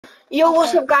Yo,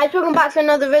 what's up guys? Welcome back to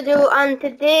another video, and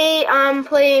today I'm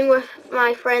playing with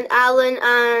my friend Alan,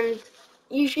 and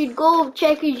you should go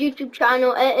check his YouTube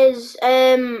channel. It is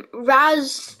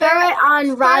Raz Spirit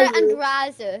and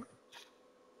Razu.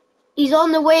 He's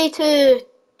on the way to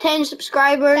 10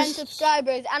 subscribers. 10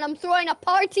 subscribers, and I'm throwing a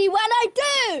party when I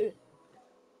do!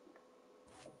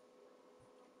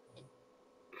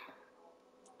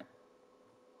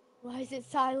 Why is it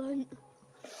silent?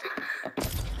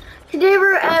 Today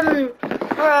we're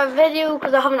for a video,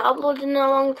 because I haven't uploaded in a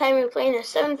long time, we're playing a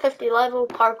 750 level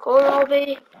parkour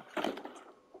lobby.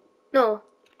 No.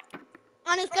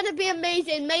 And it's gonna be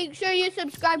amazing. Make sure you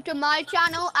subscribe to my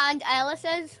channel and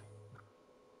Ellis's.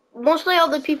 Mostly all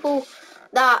the people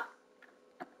that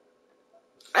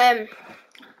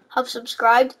have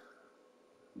subscribed.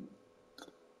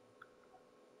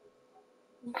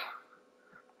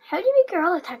 How do you make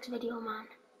Gorilla Tag's video, man?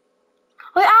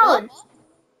 Wait, Alan. What?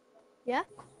 Yeah?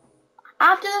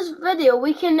 After this video,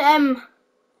 we can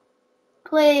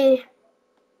play.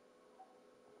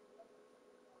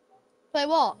 Play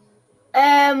what?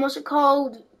 What's it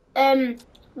called?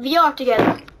 VR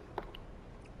together.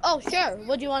 Oh, sure.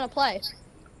 What do you want to play?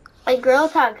 Like Gorilla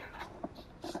Tag.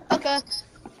 Okay.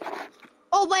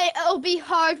 Oh wait, it'll be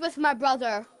hard with my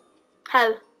brother.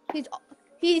 How?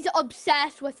 He's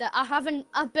obsessed with it.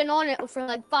 I've been on it for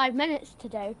like 5 minutes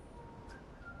today.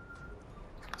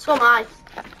 So am I.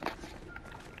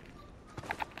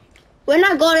 When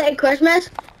I got it at Christmas,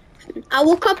 I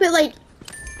woke up at like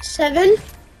 7,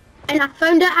 and I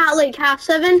found it at like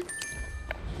 7:30,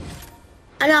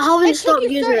 and I haven't stopped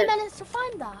using it. It took you 30 minutes to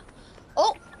find that.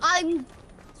 Oh, I'm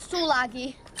so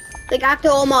laggy. Like after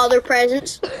all my other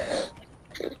presents.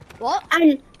 What?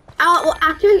 And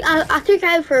I took it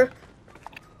out for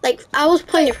like, I was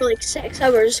playing it for like 6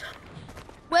 hours.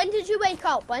 When did you wake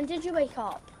up? When did you wake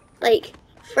up? Like,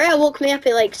 Freya woke me up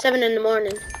at like 7 in the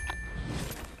morning.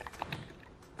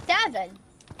 7?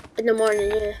 In the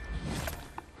morning, yeah.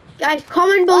 Guys,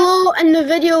 comment below in the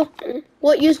video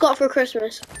what you've got for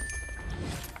Christmas.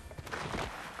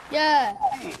 Yeah.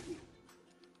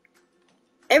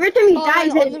 Every time he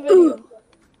dies, it's video.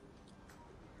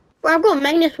 Well, I've got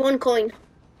 -1 coin.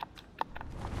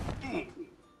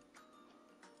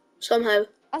 Somehow.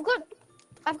 I've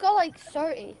got like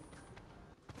 30.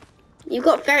 You've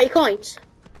got 30 coins.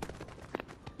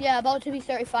 Yeah, about to be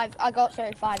 35. I got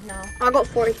 35 now. I got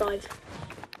 45.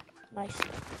 Nice.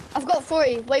 I've got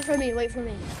 40. Wait for me, wait for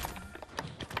me.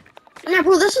 Nah,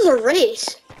 bro, this is a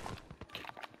race.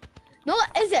 No,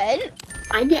 it isn't.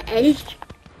 I get edged.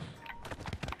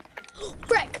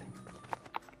 Frick.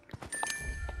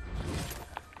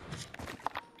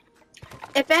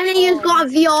 If any of you's got a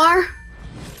VR,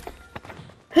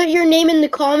 put your name in the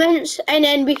comments, and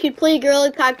then we could play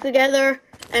Gorilla Tag together,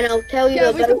 and I'll tell you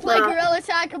about we can play that. Gorilla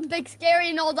Tag and Big Scary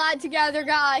and all that together,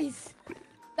 guys.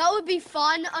 That would be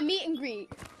fun. A meet and greet.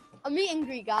 A meet and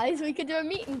greet, guys. We could do a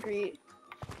meet and greet.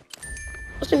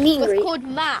 What's a meet and With greet? code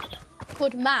MAP.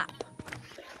 Code MAP.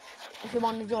 If you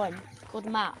want to join. Code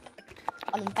MAP.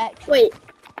 On Infection. Wait,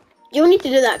 you need to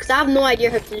do that, because I have no idea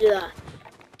how to do that.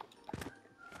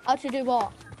 How to do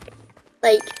what?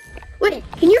 Like, wait,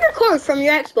 can you record from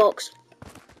your Xbox?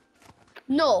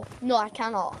 No, I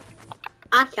cannot.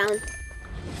 I can.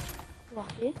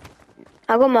 Lucky.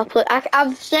 I got my play.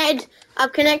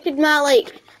 I've connected my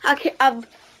I've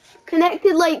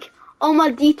connected like all my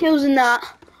details and that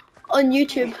on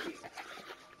YouTube.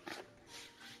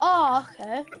 Oh,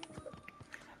 okay.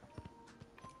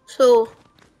 So.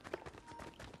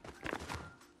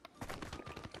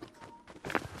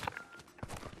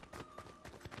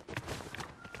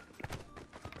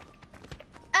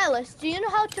 Ellis, do you know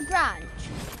how to branch?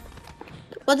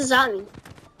 What does that mean?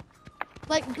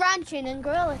 Like branching in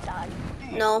Gorilla Tag?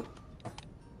 No.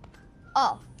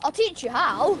 Oh, I'll teach you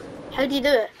how. How do you do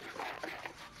it?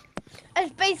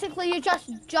 It's basically you just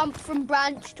jump from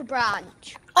branch to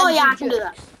branch. Oh and yeah, do I can do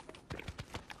that. jukes.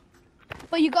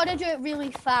 But you gotta do it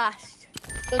really fast.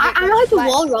 So I know how to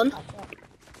wall run.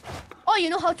 Oh, you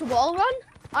know how to wall run?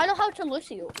 I know how to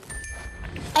Lucio.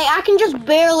 Hey, I can just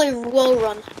barely wall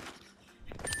run.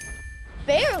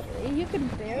 Barely? You can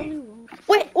barely run.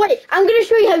 Wait, I'm gonna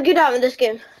show you how good I am at this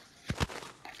game.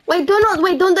 Wait, don't do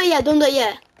it yet, don't do it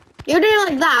yet. You're doing it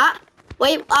like that.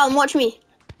 Wait, watch me.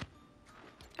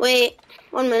 Wait,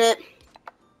 1 minute.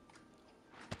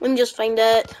 Let me just find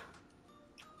it.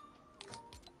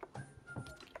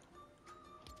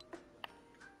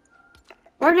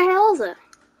 Where the hell is it?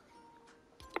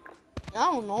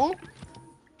 I don't know.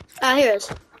 Ah, here it is.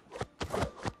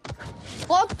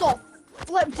 What the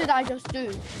flip did I just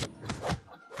do?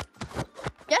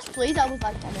 Yes, please. I would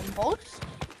like an impulse.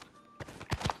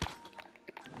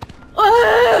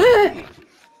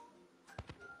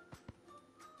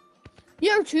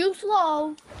 too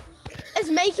slow. It's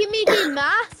making me do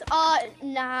math.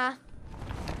 Nah.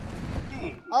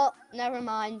 Oh, never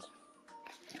mind.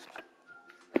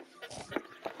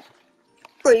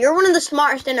 Bro, you're one of the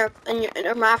smartest in our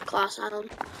math class, Alan.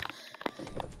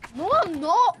 No, I'm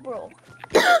not, bro.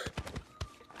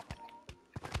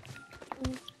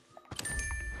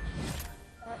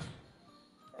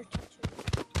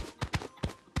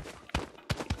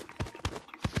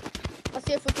 Let's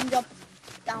see if we can jump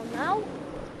down now.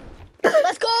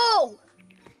 Let's go!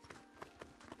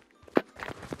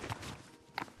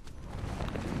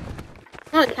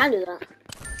 Oh, you can do that.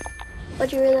 What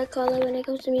do you really call it when it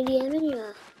comes to me DMing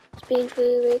you? It's been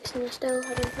 3 weeks and I still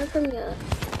haven't heard from you.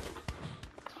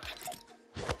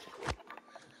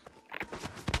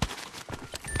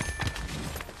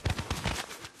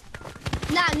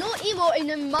 Nah, no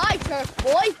emoting in my turf,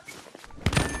 boy.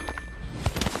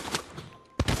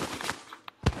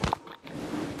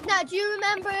 Nah, do you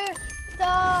remember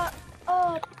the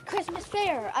Christmas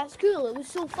fair at school? It was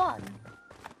so fun.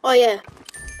 Oh yeah.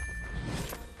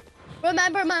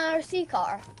 Remember my RC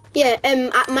car? Yeah,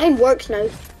 mine works now.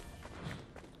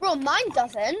 Bro, mine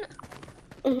doesn't.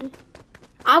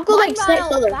 I've got like 6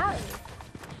 others.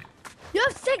 You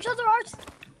have 6 other RC?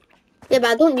 Yeah, but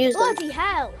I don't use them. Bloody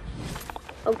hell.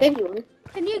 I'll give you one.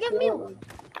 Can you give me one?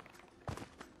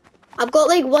 I've got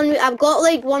like one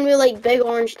with like big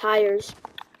orange tires.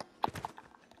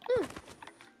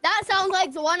 That sounds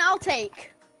like the one I'll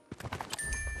take.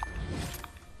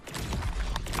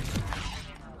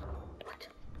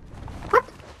 What?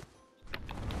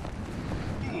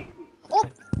 Oh,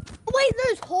 wait,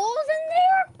 there's holes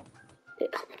in there?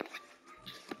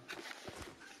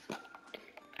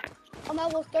 I'm at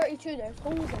level 32, there's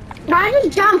holes in there. Why did you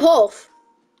jump off?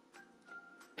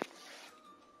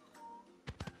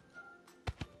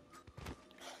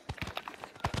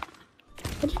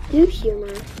 What do you do here,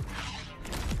 man?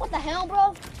 What the hell,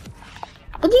 bro?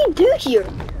 What do you do here?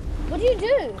 What do you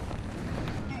do?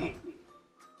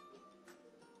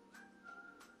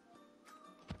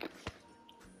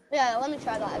 Yeah, let me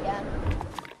try that again.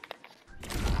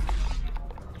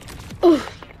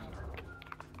 Oof.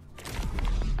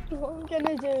 What am I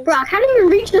gonna do? Bro, I can't even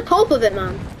reach the top of it,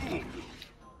 man.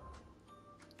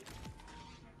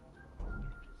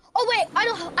 Oh wait,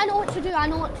 I know what to do. I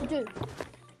know what to do.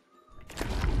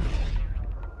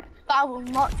 But I will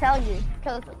not tell you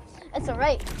because it's a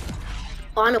race.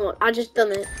 Oh, I know what. I just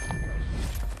done it.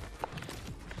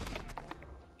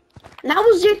 That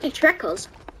was just to trick us.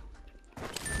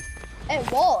 It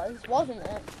was, wasn't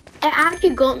it? It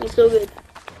actually got me so good.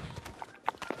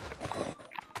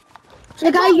 So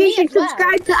It guys, got you me should as well.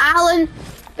 subscribe to Alan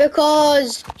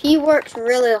because he works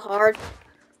really hard.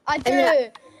 I do.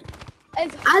 And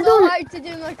It's I so don't- hard to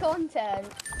do my content.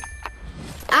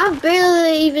 I've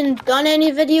barely even done any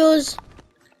videos,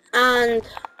 and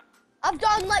I've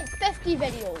done like 50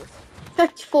 videos.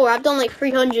 54. I've done like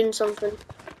 300 and something.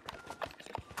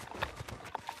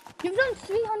 You've done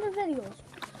 300 videos.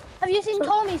 Have you seen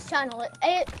Tommy's channel?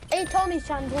 Tommy's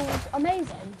channel is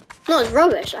amazing. No, it's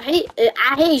rubbish. I hate it.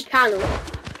 I hate his channel.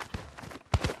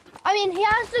 I mean, he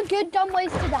has the good Dumb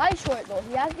Ways to Die short though.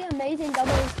 He has the amazing Dumb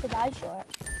Ways to Die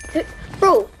short.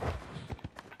 Bro,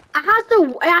 I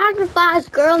had the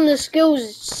fattest girl in the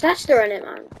school's sister in it,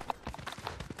 man.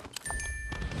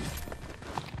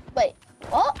 Wait,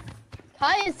 what?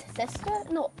 Kaya's sister?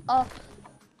 No,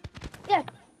 yeah,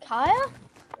 Kaya?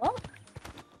 What?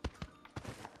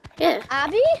 Yeah.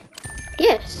 Abby?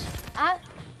 Yes.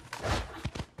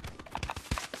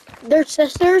 They're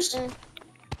sisters.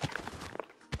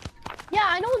 Yeah,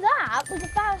 I know that, but the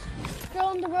fattest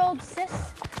girl in the world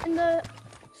in the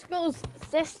school's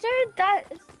sister? That's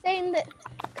saying that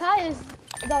Kaya's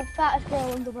the fattest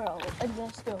girl in the world in the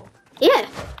school. Yeah,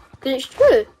 because it's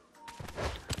true.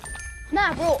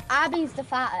 Nah, bro, Abby's the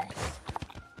fattest.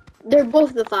 They're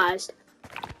both the fattest.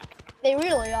 They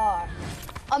really are.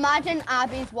 Imagine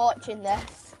Abby's watching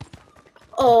this.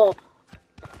 Oh.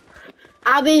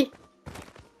 Abby,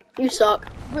 you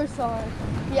suck. We're sorry.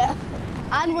 Yeah.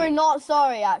 And we're not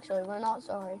sorry, actually. We're not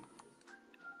sorry.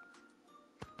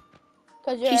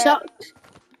 Cause She sucks.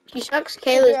 She sucks.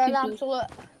 Kayla's pee-pee.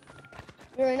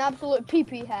 You're an absolute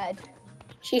pee-pee head.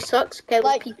 She sucks. Kayla's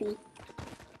Like- pee-pee.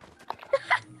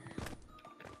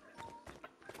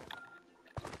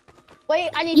 Wait,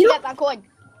 I need You to don't- get that coin.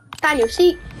 Daniel,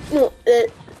 see, no,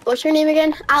 what's your name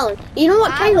again? Alan. You know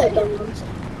what Alan. Kayla done once?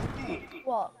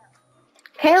 What?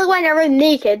 Kayla went around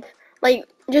naked, like,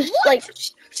 just, What? like,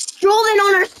 strolling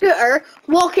on her scooter,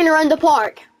 walking around the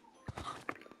park.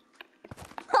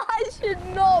 I should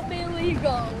not be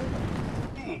legal.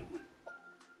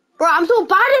 Bro, I'm so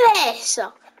bad at this!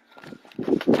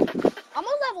 I'm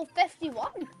on level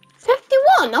 51.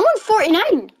 51? I'm on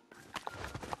 49.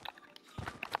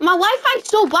 My Wi-Fi's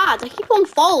so bad, I keep on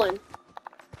falling.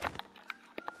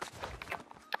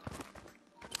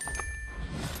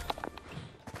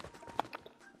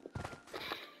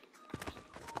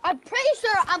 I'm pretty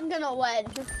sure I'm gonna win.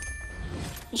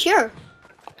 You sure?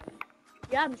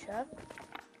 Yeah, I'm sure.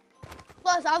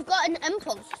 Plus, I've got an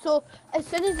impulse, so as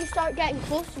soon as you start getting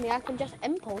close to me, I can just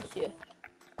impulse you.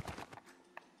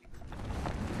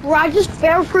 Bro, I just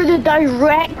fell through the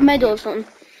direct middle or something.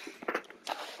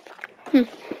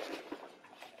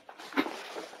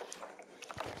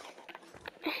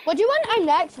 What do you want our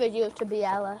next video to be,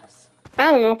 Alice?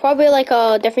 I don't know, probably like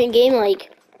a different game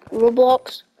like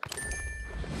Roblox.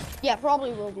 Yeah,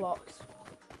 probably Roblox.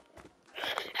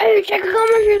 Hey, check the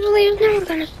comments, usually it's never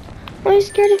gonna. Only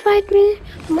scared to fight me.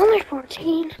 I'm only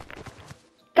 14.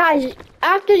 Guys,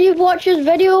 after you've watched this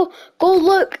video, go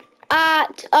look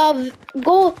at,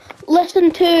 go listen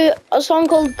to a song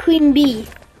called Queen Bee.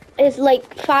 It's like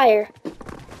fire.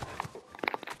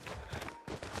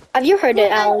 Have you heard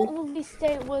it, Alan? Movie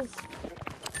State was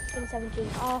 2017.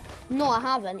 No, I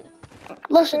haven't.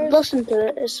 Listen to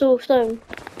it. It's so sound.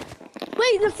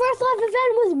 Wait, the first live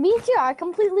event was Meteor. I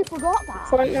completely forgot that.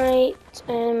 Fortnite.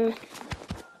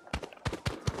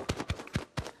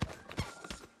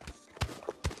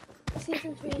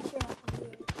 Season 3 is here.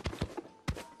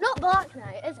 Not Black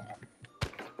Knight, is it?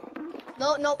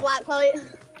 No, not Black Knight.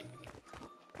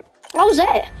 What was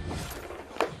it?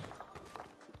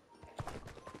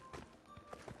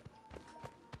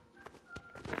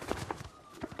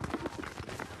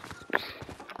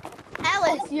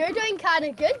 Alice, you're doing kind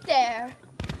of good there.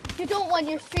 You don't want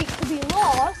your streak to be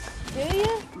lost, do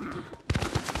you?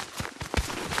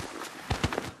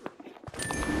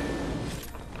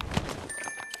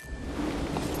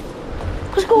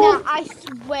 Let's go. Now, I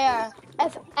swear,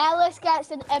 if Alice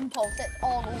gets an impulse, it's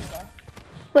all over.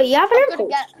 Wait, you have an I'm gonna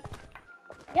impulse?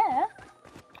 Yeah.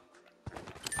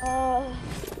 Oh,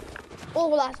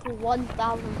 well, that's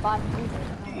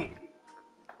 1,500.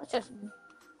 That's just...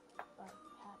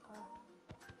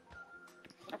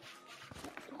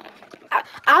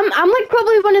 I'm like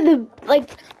probably one of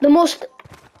the most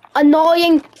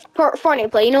annoying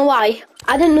Fortnite player. You know why?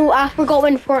 I didn't know. I forgot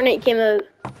when Fortnite came out.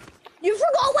 You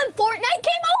forgot when Fortnite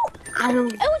came out? I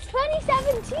don't. It was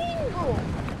 2017, bro.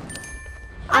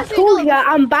 I told you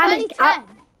I'm bad at.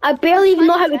 I barely even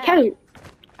know how to count.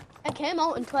 It came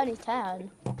out in 2010.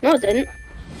 No, it didn't.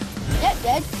 Yeah, it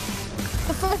did.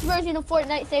 The first version of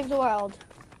Fortnite Saves the World.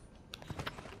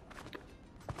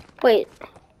 Wait.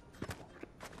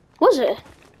 Was it?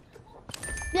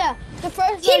 Yeah, the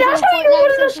first See, version that's of how you're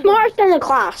one of the Fortnite. smartest in the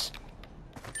class.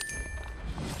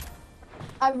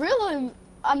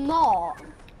 I'm not.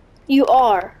 You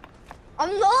are.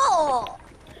 I'm not.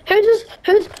 Who's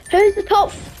the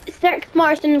top 6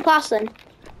 smartest in the class then?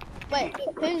 Wait,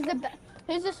 who's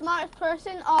the smartest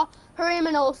person? Harim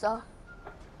and Osa.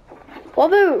 What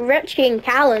about Richie and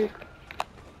Callan?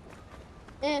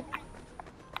 Eh.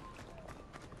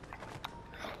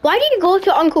 Why do you go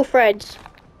to Uncle Fred's?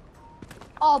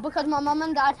 Oh, because my mum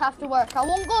and dad have to work. I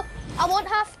won't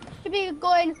have to be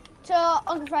going to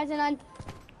Uncle Fred's and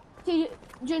Auntie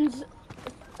June's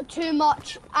too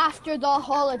much after the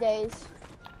holidays.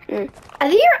 Are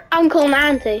they your uncle and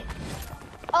auntie?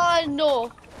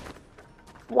 No.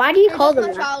 Why do you They're call just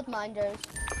them my that?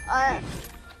 childminders.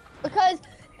 Because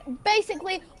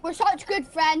basically we're such good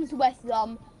friends with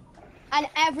them, and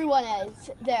everyone is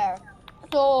there.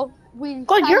 So we.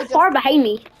 God, you're far behind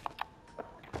me.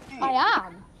 I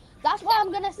am. That's why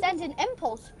I'm gonna send an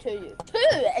impulse to you. 2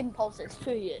 impulses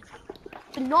to you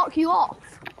to knock you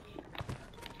off.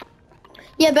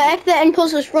 Yeah, but if the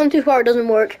impulse is from too far, it doesn't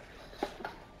work.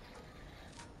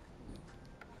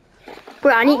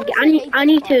 Bro, I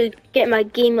need to get my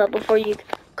game up before you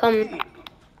come.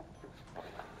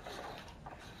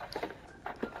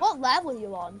 What level are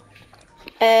you on?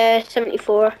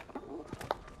 74.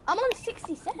 I'm on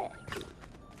 66.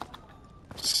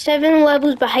 7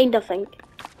 levels behind, I think.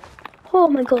 Oh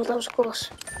my god, that was close.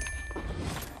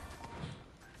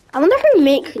 I wonder who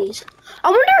makes these. I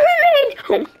wonder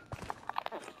who made.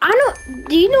 I know.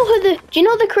 Do you know who the? Do you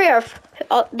know the creator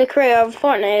of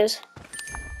Fortnite is?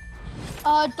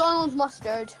 Donald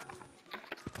Mustard.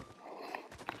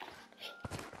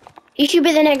 He should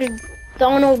be the next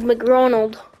Donald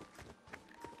McDonald.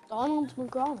 Donald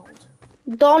McDonald.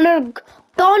 Donald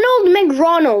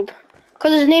McDonald,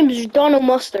 because his name is Donald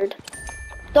Mustard.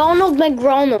 Donald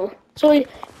McDonald. So,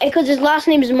 because his last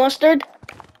name is Mustard,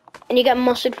 and you get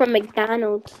mustard from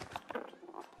McDonald's.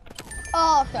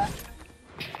 Oh, okay.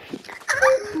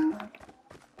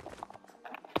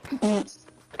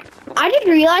 I just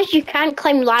realized you can't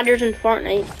climb ladders in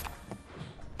Fortnite.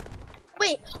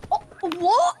 Wait, oh,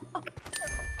 what?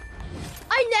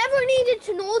 I never needed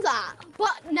to know that,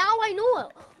 but now I know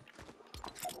it.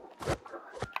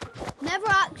 Never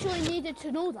actually needed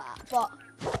to know that, but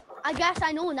I guess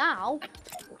I know now.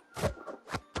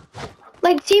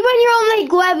 Like, see when you're on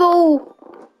like level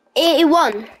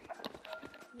 81,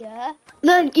 Yeah.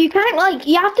 you can't like,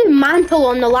 you have to mantle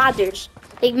on the ladders.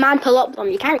 Like mantle up them,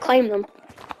 you can't climb them.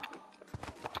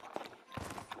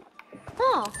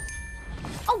 Huh.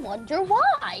 I wonder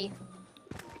why.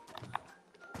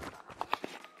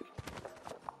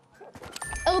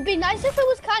 It would be nice if it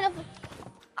was kind of...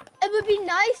 It would be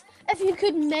nice if you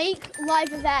could make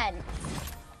live events.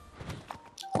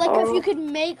 Like if you could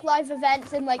make live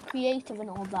events and like creative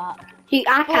and all that.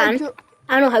 I can. Like,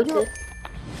 I know how to.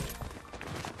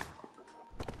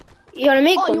 You wanna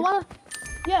make one? You wanna?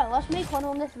 Yeah, let's make one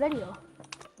on this video.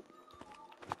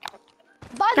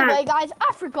 By the way, guys,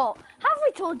 I forgot. Have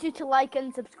we told you to like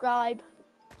and subscribe?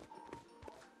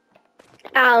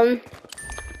 Yeah.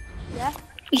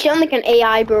 You sound like an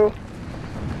AI, bro.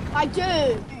 I do.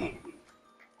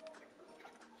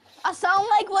 I sound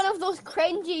like one of those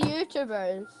cringy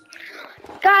YouTubers.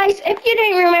 Guys, if you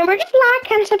didn't remember, just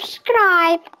like and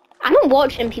subscribe. I don't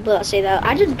watch them people that say that.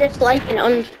 I just dislike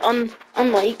and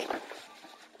unlike.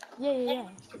 Yeah.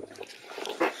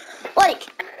 Like,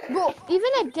 Bro,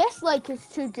 even a dislike is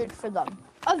too good for them.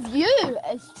 A view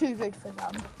is too good for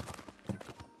them.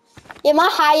 yeah, my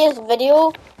highest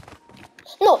video.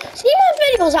 No, see my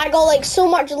videos I got like so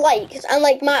much likes, and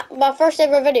like my first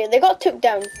ever video, they got took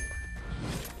down.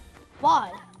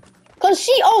 Why? Cause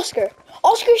see Oscar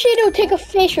said he'll take a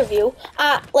face review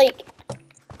at like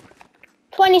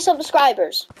 20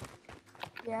 subscribers.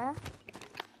 Yeah.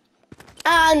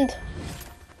 And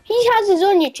he has his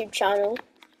own YouTube channel.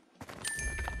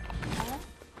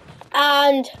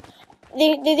 And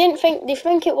they didn't think they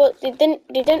think it was they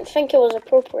didn't think it was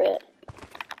appropriate.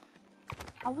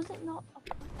 How was it not?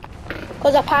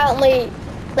 Because apparently,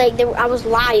 like I was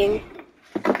lying.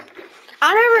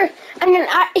 I remember, and then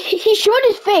he showed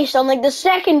his face on like the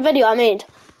second video I made.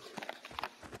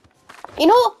 Wait,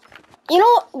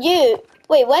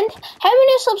 how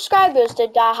many subscribers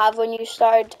did I have when you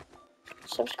started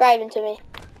subscribing to me?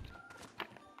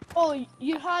 Oh,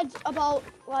 you had about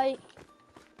like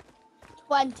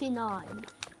 29.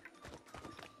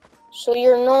 So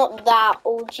you're not that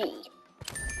OG.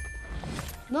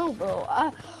 No, bro.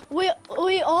 We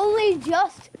only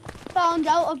just found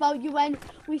out about you when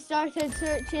we started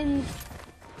searching.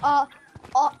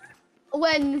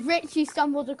 When Richie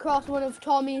stumbled across one of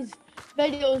Tommy's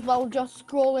videos while just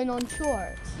scrolling on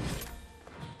shorts.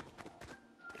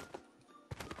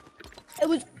 It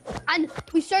was, and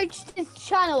we searched his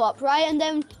channel up, right? And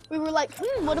then we were like,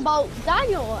 what about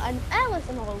Daniel and Alice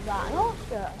and all of that and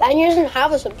Oscar? Daniel doesn't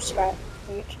have a subscribe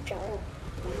YouTube channel.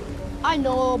 I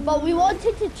know, but we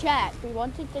wanted to check. Bro,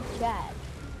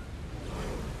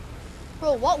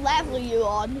 what level are you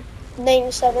on?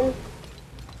 97.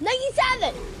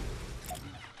 97!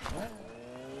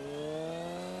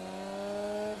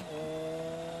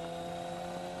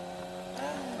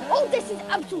 Oh, this is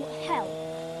absolute hell.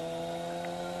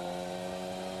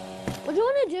 What do you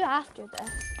want to do after this?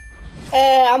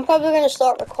 I'm probably going to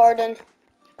start recording.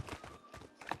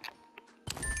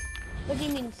 What do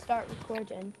you mean start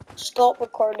recording? Stop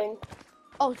recording.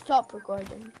 Oh, stop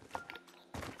recording.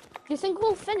 Do you think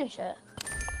we'll finish it?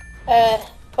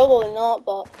 Probably not,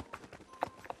 but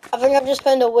I think I've just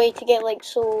found a way to get like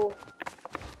so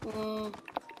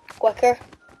quicker.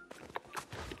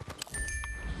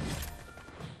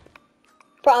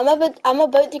 But I'm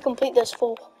about to complete this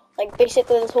full, like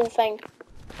basically this whole thing.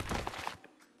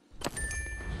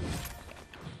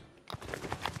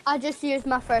 I just used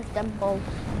my first impulse.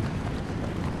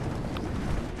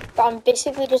 But I'm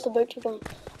basically just about to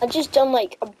I just done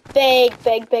like a big.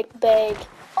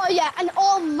 Oh yeah, and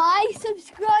all my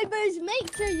subscribers,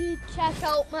 make sure you check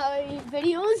out my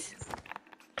videos.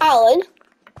 Alan?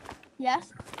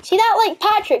 Yes? See that like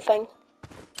Patrick thing?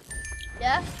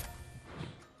 Yeah?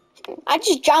 I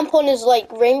just jump on his like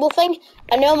rainbow thing,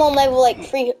 and now I'm on level like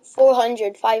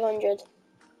 400, 500.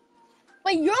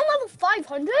 Wait, you're on level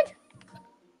 500?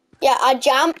 Yeah, I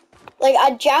jump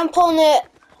on it,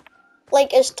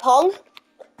 like his tongue,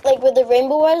 like where the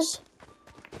rainbow is.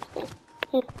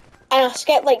 And I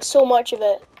skip like so much of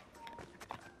it.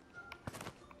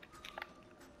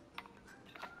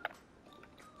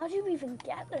 How do you even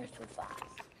get there so fast?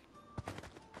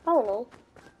 I don't know.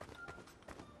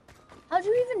 How do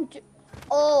you even do...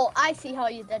 Oh, I see how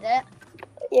you did it.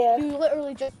 Yeah. You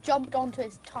literally just jumped onto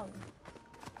his tongue.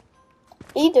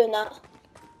 Are you doing that?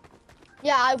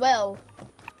 Yeah, I will.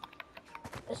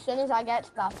 As soon as I get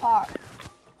to that part.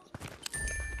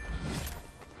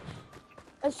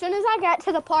 As soon as I get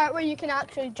to the part where you can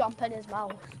actually jump in his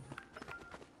mouth.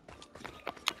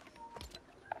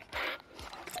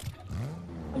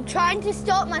 I'm trying to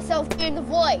stop myself doing the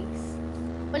voice,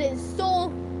 but it's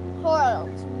so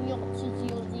hard.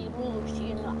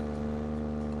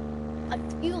 I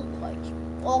feel like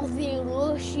all the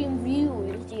Russian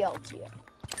viewers out there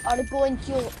are going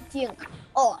to think,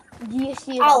 oh, this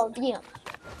is a thing.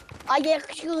 I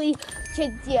actually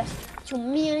take this to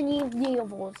many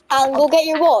levels. Alan, go get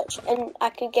your watch and I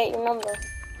could get your number.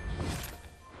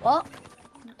 What?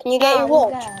 Can you get your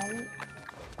watch?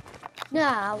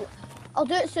 Nah, I'll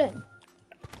do it soon.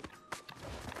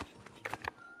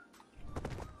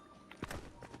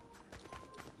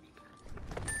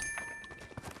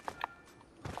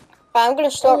 Right, I'm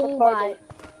gonna start recording. My.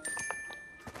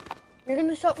 You're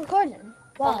gonna stop recording?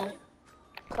 Why?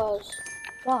 Cause.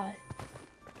 Why?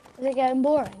 Is it getting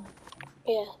boring?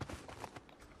 Yeah.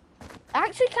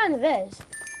 Actually, kind of is.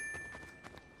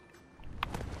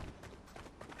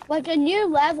 Like a new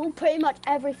level pretty much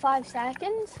every 5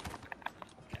 seconds.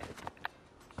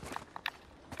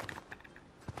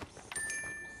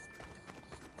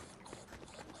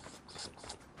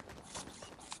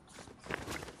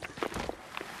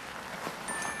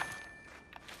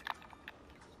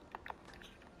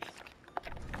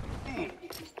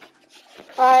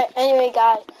 Alright, anyway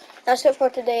guys, that's it for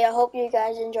today. I hope you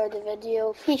guys enjoyed the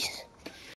video. Peace.